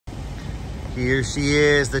Here she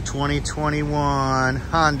is, the 2021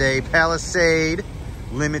 Hyundai Palisade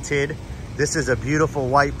Limited. This is a beautiful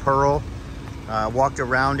white pearl. Walked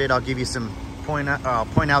around it. I'll give you some point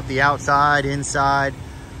out the outside, inside,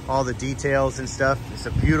 all the details and stuff. It's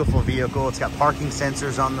a beautiful vehicle. It's got parking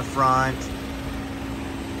sensors on the front.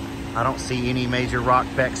 I don't see any major rock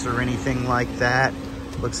pecks or anything like that.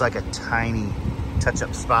 Looks like a tiny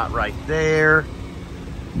touch-up spot right there.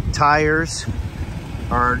 Tires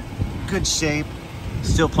are in good shape.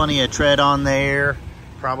 Still plenty of tread on there.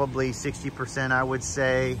 Probably 60%, I would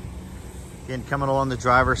say. Again, coming along the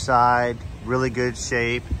driver's side, really good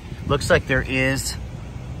shape. Looks like there is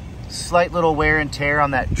slight little wear and tear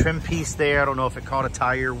on that trim piece there. I don't know if it caught a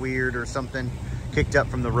tire weird or something, kicked up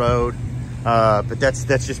from the road. But that's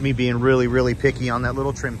just me being really picky on that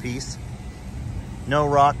little trim piece. No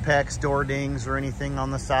rock pecks, door dings, or anything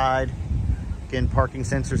on the side. Again, parking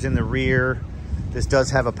sensors in the rear. This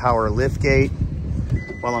does have a power lift gate.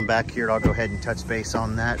 While I'm back here, I'll go ahead and touch base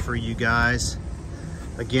on that for you guys.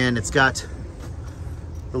 Again, it's got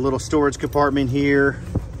the little storage compartment here.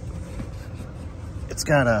 It's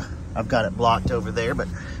got I've got it blocked over there, but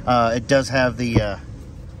it does have the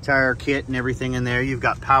tire kit and everything in there. You've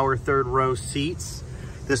got power third row seats.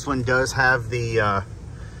 This one does have the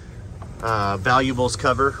valuables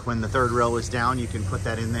cover. When the third row is down, you can put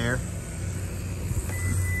that in there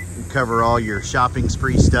and cover all your shopping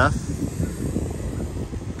spree stuff.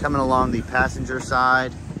 Coming along the passenger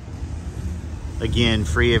side, again,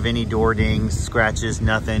 free of any door dings, scratches,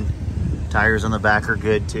 nothing. Tires on the back are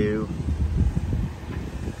good too.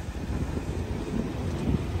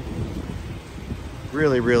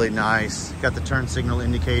 Really nice. Got the turn signal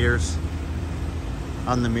indicators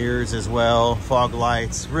on the mirrors as well. Fog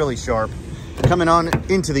lights, really sharp. Coming on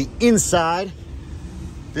into the inside,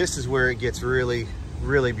 this is where it gets really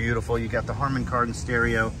beautiful. You got the Harman Kardon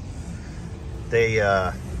stereo.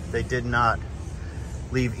 They did not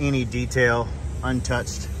leave any detail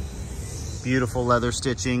untouched. Beautiful leather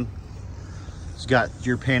stitching. It's got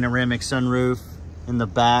your panoramic sunroof in the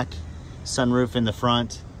back, sunroof in the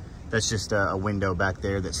front. That's just a window back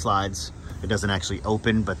there that slides. It doesn't actually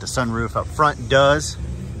open, but the sunroof up front does.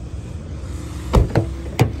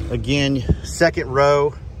 Again, second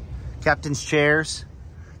row, captain's chairs.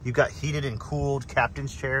 You've got heated and cooled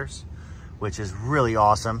captain's chairs, which is really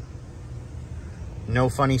awesome. No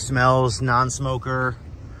funny smells, non-smoker.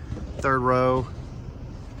 Third row.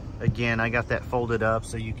 Again, I got that folded up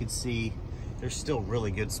so you can see there's still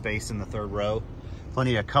really good space in the third row.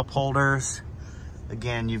 Plenty of cup holders.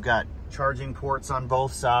 Again, you've got charging ports on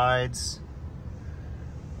both sides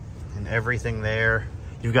and everything there.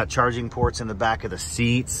 You've got charging ports in the back of the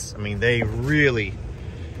seats. I mean, they really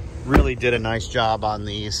did a nice job on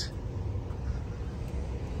these.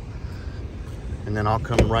 And then I'll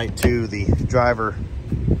come right to the driver's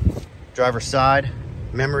side.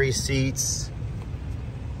 Memory seats.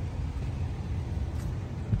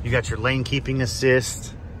 You got your lane keeping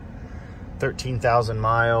assist. 13,000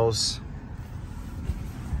 miles.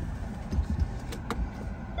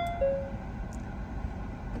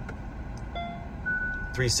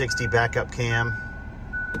 360 backup cam.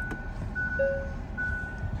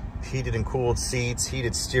 Heated and cooled seats,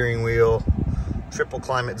 heated steering wheel, triple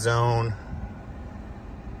climate zone.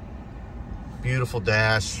 Beautiful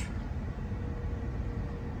dash.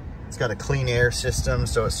 It's got a clean air system,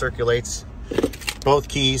 so it circulates both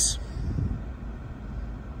keys.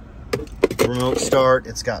 Remote start.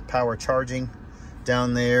 It's got power charging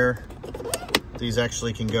down there. These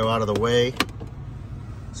actually can go out of the way,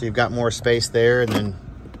 so you've got more space there, and then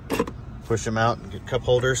push them out and get cup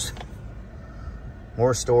holders.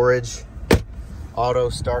 More storage. Auto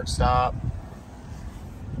start stop.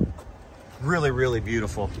 Really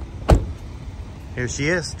beautiful. Here she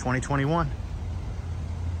is, 2021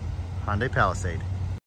 Hyundai Palisade.